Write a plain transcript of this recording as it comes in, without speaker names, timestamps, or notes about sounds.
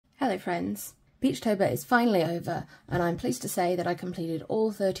Hello friends, Peachtober is finally over and I'm pleased to say that I completed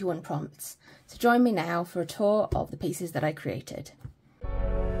all 31 prompts, so join me now for a tour of the pieces that I created.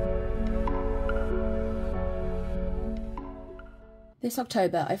 This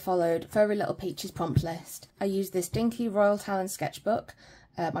October I followed Furry Little Peach's prompt list. I used this dinky Royal Talens sketchbook,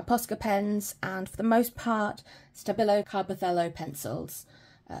 my Posca pens and for the most part Stabilo CarbOthello pencils.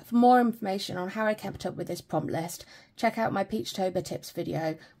 For more information on how I kept up with this prompt list, check out my Peachtober tips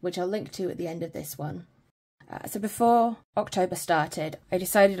video, which I'll link to at the end of this one. So before October started, I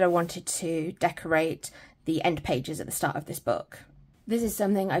decided I wanted to decorate the end pages at the start of this book. This is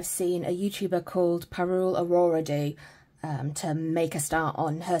something I've seen a YouTuber called Parul Aurora do to make a start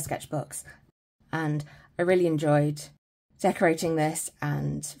on her sketchbooks, and I really enjoyed decorating this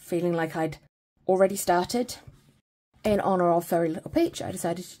and feeling like I'd already started. In honour of Furry Little Peach, I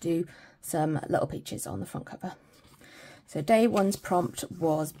decided to do some little peaches on the front cover. So day one's prompt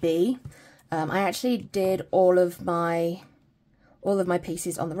was B. I actually did all of my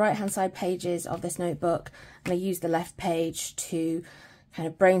pieces on the right hand side pages of this notebook, and I used the left page to kind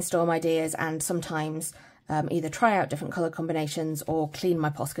of brainstorm ideas and sometimes either try out different colour combinations or clean my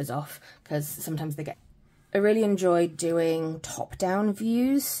Poscas off, because sometimes they get... I really enjoyed doing top-down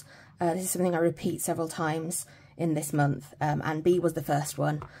views. This is something I repeat several times in this month, and B was the first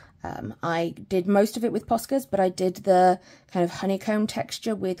one. I did most of it with Poscas, but I did the kind of honeycomb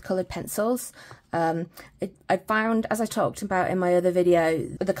texture with coloured pencils. I found, as I talked about in my other video,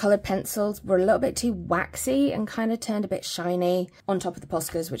 the coloured pencils were a little bit too waxy and kind of turned a bit shiny on top of the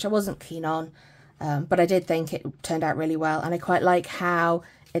Poscas, which I wasn't keen on, but I did think it turned out really well, and I quite like how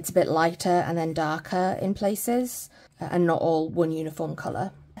it's a bit lighter and then darker in places, and not all one uniform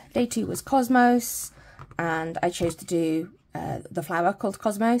colour. Day two was Cosmos, and I chose to do the flower called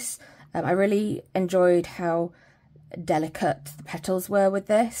Cosmos. I really enjoyed how delicate the petals were with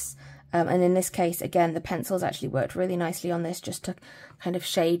this, and in this case again the pencils actually worked really nicely on this, just to kind of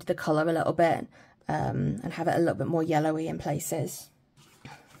shade the colour a little bit and have it a little bit more yellowy in places.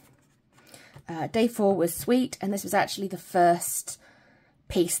 Day four was Sweet, and this was actually the first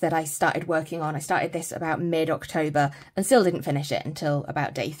piece that I started working on. I started this about mid-October and still didn't finish it until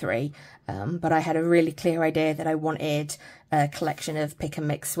about day three, but I had a really clear idea that I wanted a collection of pick and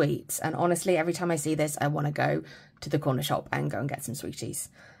mix sweets, and honestly every time I see this I want to go to the corner shop and go and get some sweeties.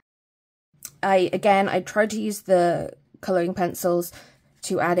 I tried to use the colouring pencils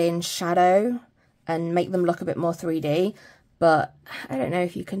to add in shadow and make them look a bit more 3D, but I don't know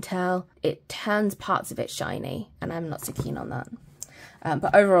if you can tell, it turns parts of it shiny and I'm not so keen on that.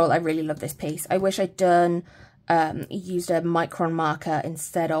 But overall, I really love this piece. I wish I'd used a micron marker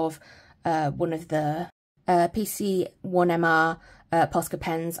instead of one of the PC1MR Posca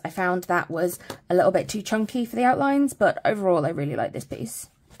pens. I found that was a little bit too chunky for the outlines, but overall, I really like this piece.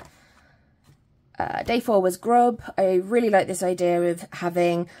 Day four was Grub. I really like this idea of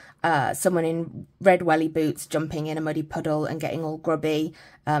having someone in red welly boots jumping in a muddy puddle and getting all grubby.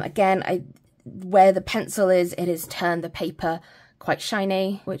 Again, where the pencil is, it has turned the paper quite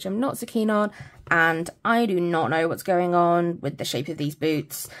shiny, which I'm not so keen on, and I do not know what's going on with the shape of these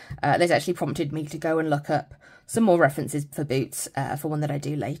boots. This actually prompted me to go and look up some more references for boots for one that I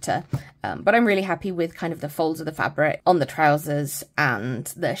do later, but I'm really happy with kind of the folds of the fabric on the trousers and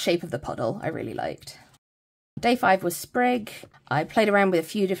the shape of the puddle I really liked. Day five was Sprig. I played around with a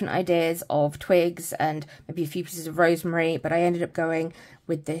few different ideas of twigs and maybe a few pieces of rosemary, but I ended up going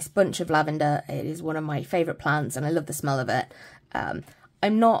with this bunch of lavender. It is one of my favourite plants and I love the smell of it.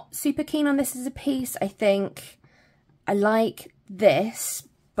 I'm not super keen on this as a piece. I think I like this,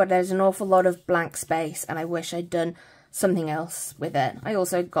 but there's an awful lot of blank space and I wish I'd done something else with it. I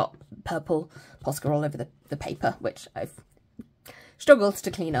also got purple Posca all over the paper, which I've struggled to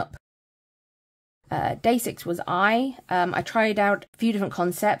clean up. Day six was Eye. I tried out a few different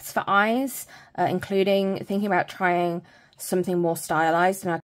concepts for eyes, including thinking about trying something more stylized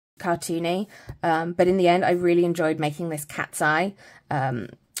and cartoony, but in the end I really enjoyed making this cat's eye.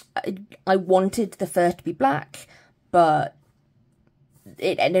 I wanted the fur to be black, but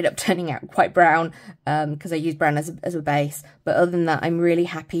it ended up turning out quite brown because I used brown as a base, but other than that I'm really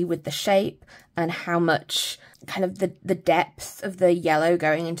happy with the shape and how much kind of the depth of the yellow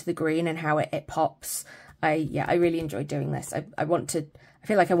going into the green and how it pops. I really enjoyed doing this. I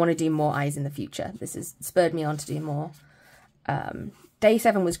feel like I want to do more eyes in the future. This has spurred me on to do more. Day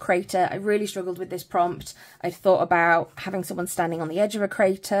seven was Crater. I really struggled with this prompt. I thought about having someone standing on the edge of a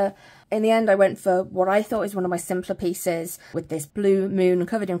crater. In the end, I went for what I thought is one of my simpler pieces with this blue moon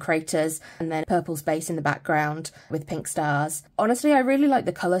covered in craters and then purple space in the background with pink stars. Honestly, I really like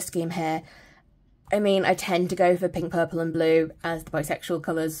the colour scheme here. I mean, I tend to go for pink, purple and blue as the bisexual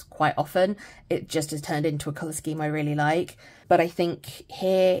colours quite often. It just has turned into a colour scheme I really like. But I think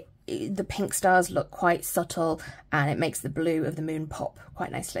here the pink stars look quite subtle and it makes the blue of the moon pop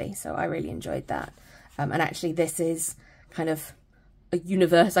quite nicely. So I really enjoyed that. And actually this is kind of a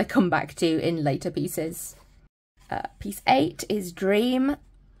universe I come back to in later pieces. Piece 8 is Dream.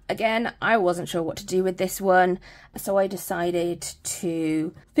 Again, I wasn't sure what to do with this one, so I decided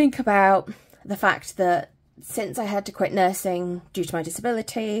to think about the fact that since I had to quit nursing due to my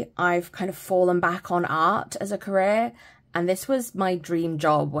disability, I've kind of fallen back on art as a career, and this was my dream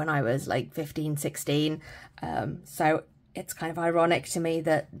job when I was like 15, 16, so it's kind of ironic to me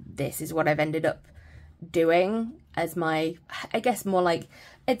that this is what I've ended up doing as my, I guess more like,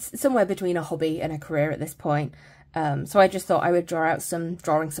 it's somewhere between a hobby and a career at this point. So I just thought I would draw out some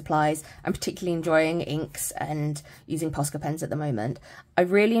drawing supplies. I'm particularly enjoying inks and using Posca pens at the moment. I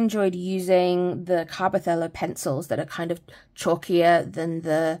really enjoyed using the CarbOthello pencils that are kind of chalkier than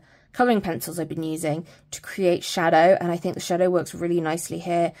the colouring pencils I've been using to create shadow, and I think the shadow works really nicely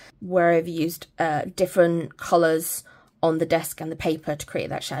here, where I've used different colours on the desk and the paper to create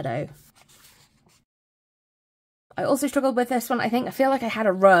that shadow. I also struggled with this one. I feel like I had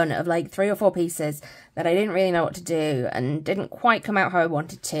a run of like 3 or 4 pieces that I didn't really know what to do and didn't quite come out how I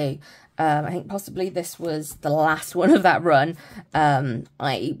wanted to. I think possibly this was the last one of that run.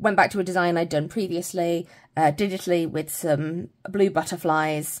 I went back to a design I'd done previously, digitally with some blue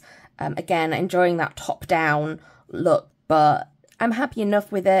butterflies. Again, enjoying that top-down look, but I'm happy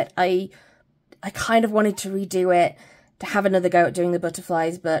enough with it. I kind of wanted to redo it to have another go at doing the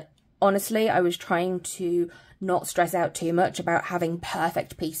butterflies, but honestly, I was trying to not stress out too much about having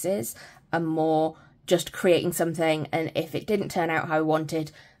perfect pieces and more just creating something, and if it didn't turn out how I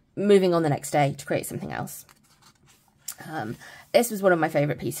wanted, moving on the next day to create something else. This was one of my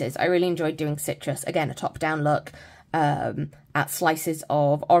favourite pieces. I really enjoyed doing citrus, again a top-down look, at slices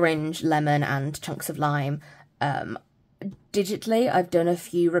of orange, lemon and chunks of lime. Digitally I've done a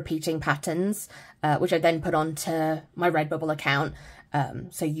few repeating patterns, which I then put onto my Redbubble account,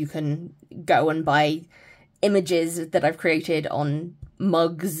 so you can go and buy images that I've created on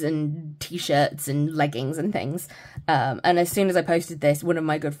mugs and t-shirts and leggings and things. And as soon as I posted this, one of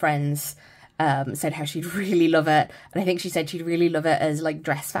my good friends said how she'd really love it, and I think she said she'd really love it as like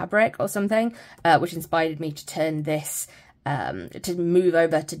dress fabric or something, which inspired me to turn this, to move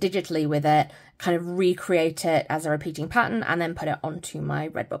over to digitally with it, kind of recreate it as a repeating pattern and then put it onto my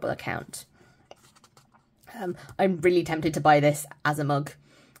Redbubble account. I'm really tempted to buy this as a mug,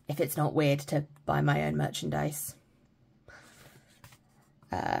 if it's not weird to buy my own merchandise.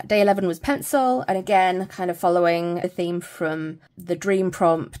 Day 11 was pencil, and again, kind of following a theme from the dream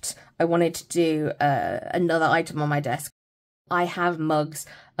prompt, I wanted to do another item on my desk. I have mugs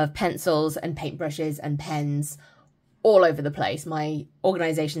of pencils and paintbrushes and pens all over the place. My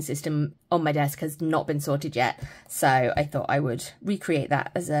organisation system on my desk has not been sorted yet, so I thought I would recreate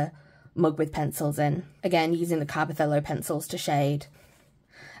that as a mug with pencils in. Again, using the CarbOthello pencils to shade.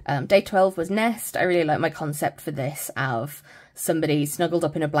 Day 12 was Nest. I really like my concept for this of somebody snuggled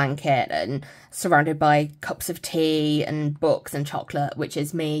up in a blanket and surrounded by cups of tea and books and chocolate, which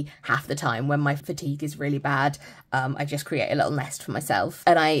is me half the time when my fatigue is really bad. I just create a little nest for myself.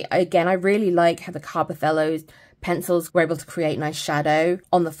 And I really like how the CarbOthello pencils were able to create nice shadow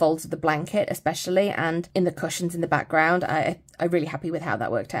on the folds of the blanket especially, and in the cushions in the background. I'm really happy with how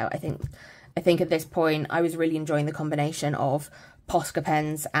that worked out. I think at this point I was really enjoying the combination of Posca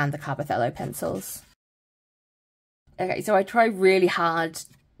pens and the CarbOthello pencils. Okay, so I try really hard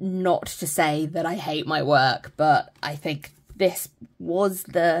not to say that I hate my work, but I think this was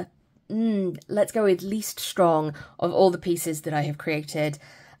the, let's go with least strong of all the pieces that I have created.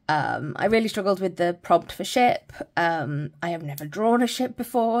 I really struggled with the prompt for ship. I have never drawn a ship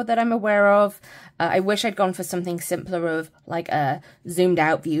before that I'm aware of. I wish I'd gone for something simpler of like a zoomed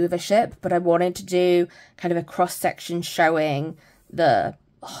out view of a ship, but I wanted to do kind of a cross section showing the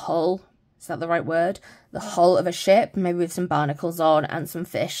hull, is that the right word? The hull of a ship, maybe with some barnacles on and some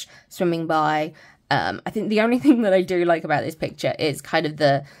fish swimming by. I think the only thing that I do like about this picture is kind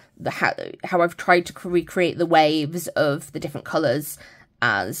of how I've tried to recreate the waves of the different colours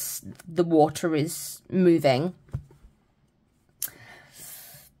as the water is moving.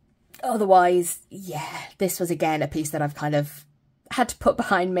 Otherwise, yeah, this was again a piece that I've kind of had to put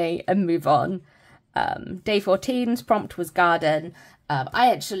behind me and move on. Day 14's prompt was garden.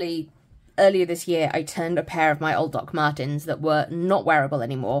 I actually, earlier this year, I turned a pair of my old Doc Martens that were not wearable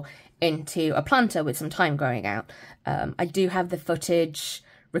anymore into a planter with some thyme growing out. I do have the footage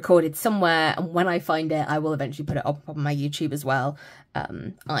recorded somewhere, and when I find it I will eventually put it up on my YouTube as well.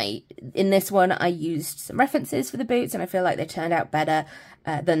 In this one I used some references for the boots, and I feel like they turned out better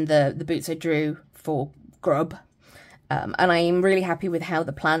than the boots I drew for Grub. And I'm really happy with how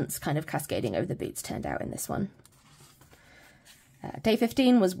the plants kind of cascading over the boots turned out in this one. Day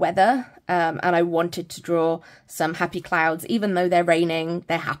 15 was weather, and I wanted to draw some happy clouds. Even though they're raining,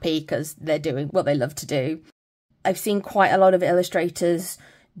 they're happy because they're doing what they love to do. I've seen quite a lot of illustrators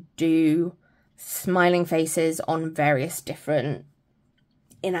do smiling faces on various different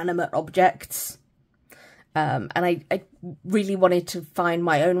inanimate objects. And I really wanted to find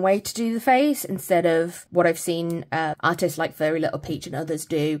my own way to do the face instead of what I've seen artists like Furry Little Peach and others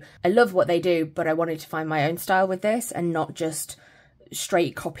do. I love what they do, but I wanted to find my own style with this and not just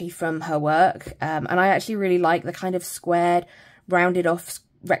straight copy from her work. And I actually really like the kind of squared, rounded off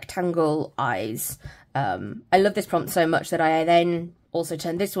rectangle eyes. I love this prompt so much that I then also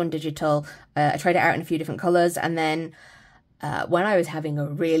turned this one digital. I tried it out in a few different colours, and then when I was having a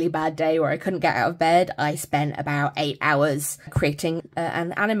really bad day where I couldn't get out of bed, I spent about 8 hours creating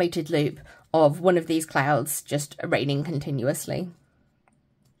an animated loop of one of these clouds just raining continuously.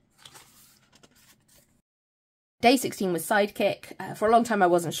 Day 16 was Sidekick. For a long time I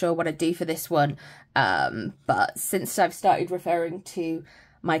wasn't sure what I'd do for this one, but since I've started referring to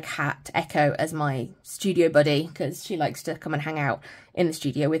my cat Echo as my studio buddy, because she likes to come and hang out in the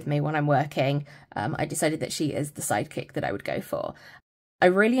studio with me when I'm working, I decided that she is the sidekick that I would go for. I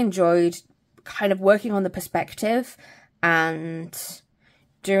really enjoyed kind of working on the perspective and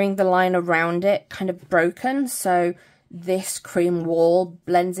doing the line around it kind of broken, so this cream wall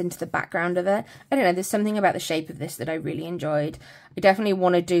blends into the background of it. I don't know, there's something about the shape of this that I really enjoyed. I definitely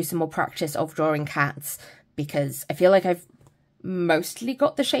want to do some more practice of drawing cats, because I feel like I've mostly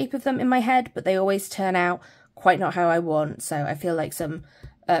got the shape of them in my head, but they always turn out quite not how I want, so I feel like some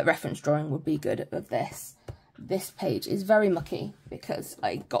reference drawing would be good of this. This page is very mucky because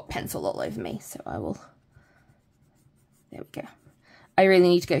I got pencil all over me, so I will... There we go. I really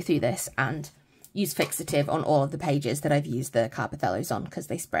need to go through this and use fixative on all of the pages that I've used the CarbOthellos on, because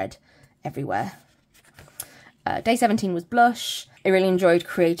they spread everywhere. Day 17 was blush. I really enjoyed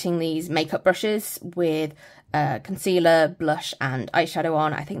creating these makeup brushes with concealer, blush and eyeshadow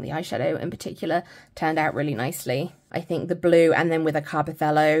on. I think the eyeshadow in particular turned out really nicely. I think the blue and then with a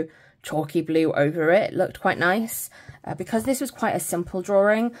CarbOthello chalky blue over it looked quite nice. Because this was quite a simple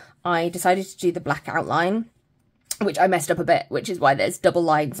drawing, I decided to do the black outline, which I messed up a bit, which is why there's double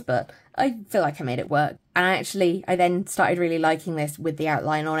lines, but I feel like I made it work. And I then started really liking this with the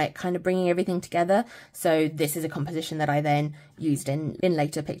outline on it, kind of bringing everything together. So this is a composition that I then used in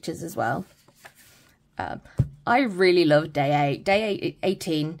later pictures as well. I really loved day 8. Day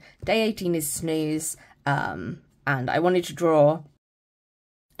 18. Day 18 is snooze, and I wanted to draw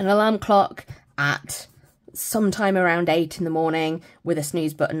an alarm clock at sometime around 8 in the morning with a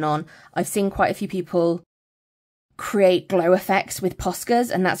snooze button on. I've seen quite a few people create glow effects with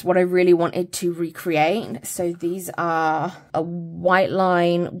Poscas, and that's what I really wanted to recreate. So these are a white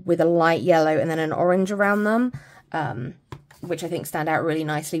line with a light yellow and then an orange around them, which I think stand out really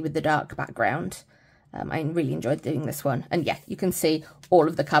nicely with the dark background. I really enjoyed doing this one. And yeah, you can see all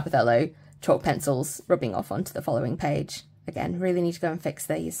of the CarbOthello chalk pencils rubbing off onto the following page. Again, really need to go and fix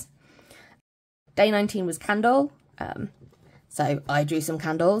these. Day 19 was candle. So I drew some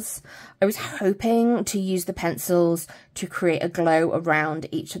candles. I was hoping to use the pencils to create a glow around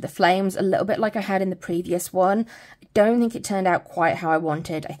each of the flames, a little bit like I had in the previous one. I don't think it turned out quite how I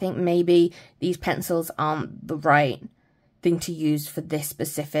wanted. I think maybe these pencils aren't the right thing to use for this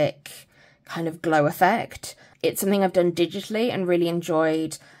specific kind of glow effect. It's something I've done digitally and really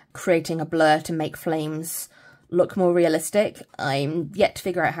enjoyed creating a blur to make flames look more realistic. I'm yet to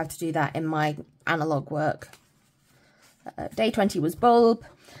figure out how to do that in my analog work. Day 20 was bulb,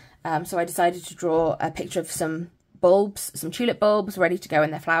 so I decided to draw a picture of some bulbs, some tulip bulbs ready to go in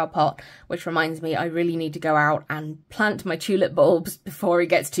their flower pot, which reminds me I really need to go out and plant my tulip bulbs before it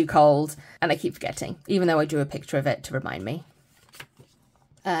gets too cold, and I keep forgetting, even though I drew a picture of it to remind me.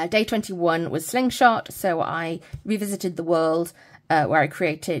 Day 21 was slingshot, so I revisited the world where I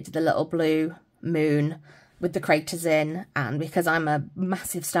created the little blue moon with the craters in, and because I'm a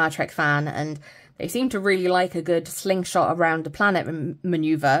massive Star Trek fan and they seem to really like a good slingshot around a planet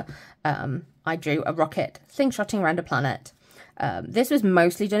maneuver, I drew a rocket slingshotting around a planet. This was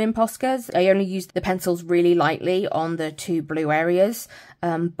mostly done in Poscas. I only used the pencils really lightly on the 2 blue areas,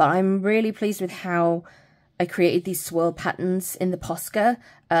 but I'm really pleased with how I created these swirl patterns in the Posca,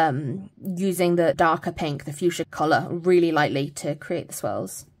 using the darker pink, the fuchsia colour, really lightly to create the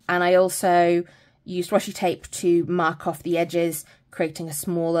swirls. And I also used washi tape to mark off the edges, creating a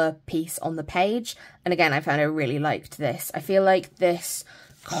smaller piece on the page. And again, I found I really liked this. I feel like this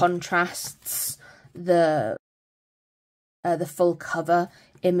contrasts the full cover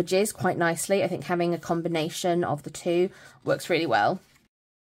images quite nicely. I think having a combination of the two works really well.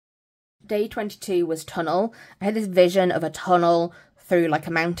 Day 22 was tunnel. I had this vision of a tunnel through like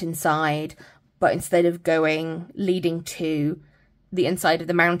a mountainside, but instead of leading to the inside of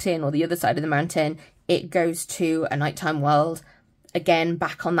the mountain or the other side of the mountain, it goes to a nighttime world. Again,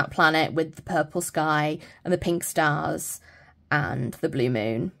 back on that planet with the purple sky and the pink stars and the blue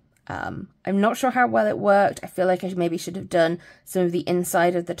moon. I'm not sure how well it worked. I feel like I maybe should have done some of the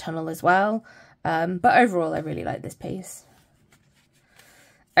inside of the tunnel as well. But overall, I really like this piece.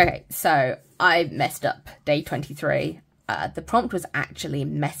 Okay, so I messed up day 23. The prompt was actually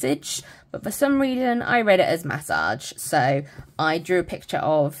message, but for some reason I read it as massage. So I drew a picture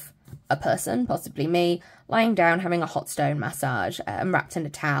of a person, possibly me, lying down having a hot stone massage and wrapped in a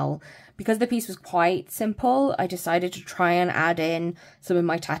towel. Because the piece was quite simple, I decided to try and add in some of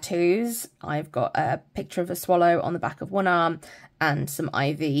my tattoos. I've got a picture of a swallow on the back of one arm and some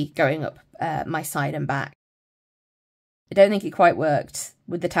ivy going up my side and back. I don't think it quite worked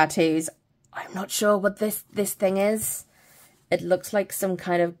with the tattoos. I'm not sure what this thing is. It looks like some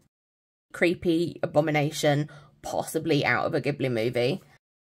kind of creepy abomination, possibly out of a Ghibli movie.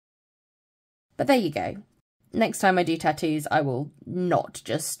 But there you go. Next time I do tattoos, I will not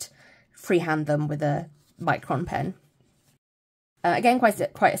just freehand them with a micron pen. Again,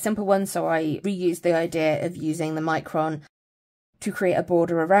 quite a simple one, so I reused the idea of using the micron to create a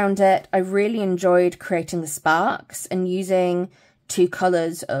border around it. I really enjoyed creating the sparks and using two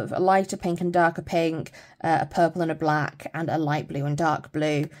colours of a lighter pink and darker pink, a purple and a black, and a light blue and dark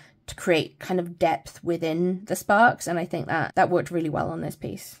blue to create kind of depth within the sparks, and I think that worked really well on this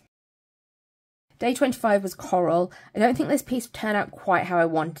piece. Day 25 was coral. I don't think this piece turned out quite how I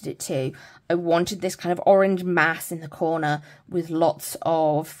wanted it to. I wanted this kind of orange mass in the corner with lots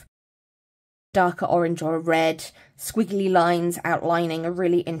of darker orange or red squiggly lines outlining a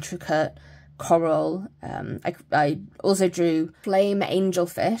really intricate coral. I also drew flame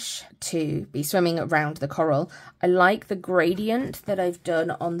angelfish to be swimming around the coral. I like the gradient that I've done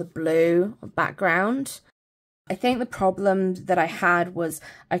on the blue background. I think the problem that I had was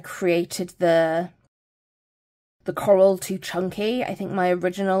I created the coral too chunky. I think my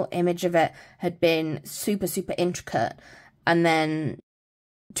original image of it had been super intricate, and then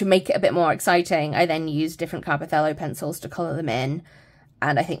to make it a bit more exciting, I then used different CarbOthello pencils to colour them in,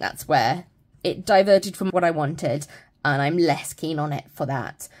 and I think that's where it diverted from what I wanted, and I'm less keen on it for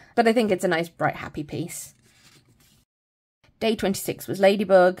that. But I think it's a nice, bright, happy piece. Day 26 was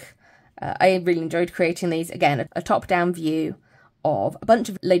Ladybug. I really enjoyed creating these. Again, a top-down view of a bunch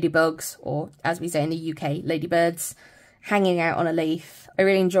of ladybugs, or as we say in the UK, ladybirds, hanging out on a leaf. I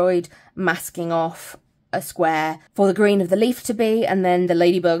really enjoyed masking off a square for the green of the leaf to be, and then the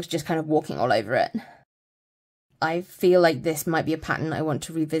ladybugs just kind of walking all over it. I feel like this might be a pattern I want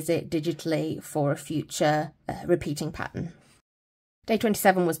to revisit digitally for a future repeating pattern. Day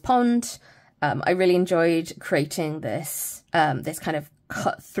 27 was pond. I really enjoyed creating this kind of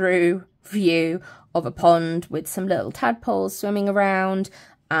cut through view of a pond with some little tadpoles swimming around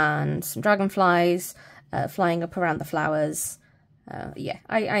and some dragonflies flying up around the flowers. Yeah,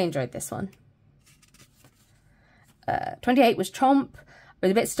 I enjoyed this one. 28 was Chomp. I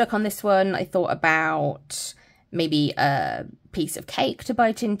was a bit stuck on this one. I thought about maybe a piece of cake to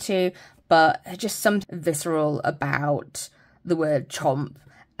bite into, but just something visceral about the word chomp,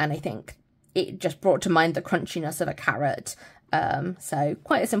 and I think it just brought to mind the crunchiness of a carrot. So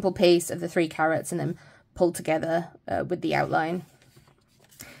quite a simple piece of the 3 carrots and then pulled together with the outline.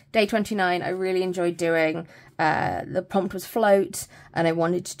 Day 29, I really enjoyed doing. The prompt was float, and I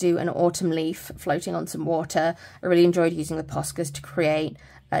wanted to do an autumn leaf floating on some water. I really enjoyed using the Poscas to create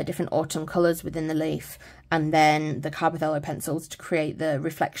different autumn colours within the leaf, and then the CarbOthello pencils to create the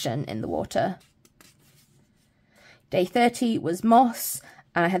reflection in the water. Day 30 was moss,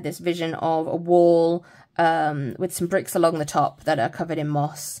 and I had this vision of a wall with some bricks along the top that are covered in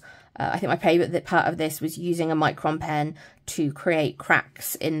moss. I think my favourite part of this was using a micron pen to create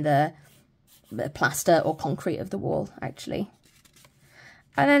cracks in the plaster or concrete of the wall, actually.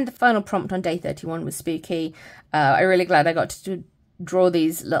 And then the final prompt on day 31 was spooky. I'm really glad I got to draw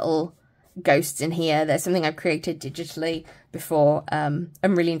these little ghosts in here. There's something I've created digitally before and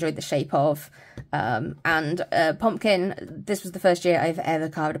really enjoyed the shape of. And pumpkin, this was the first year I've ever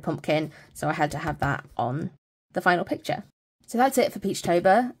carved a pumpkin, so I had to have that on the final picture. So that's it for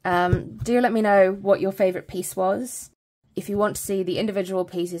Peachtober. Do let me know what your favourite piece was. If you want to see the individual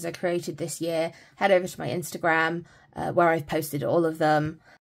pieces I created this year, head over to my Instagram where I've posted all of them.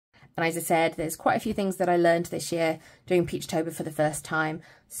 And as I said, there's quite a few things that I learned this year doing Peachtober for the first time.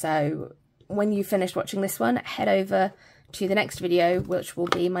 So when you finish watching this one, head over to the next video, which will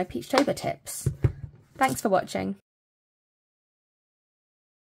be my Peachtober tips. Thanks for watching.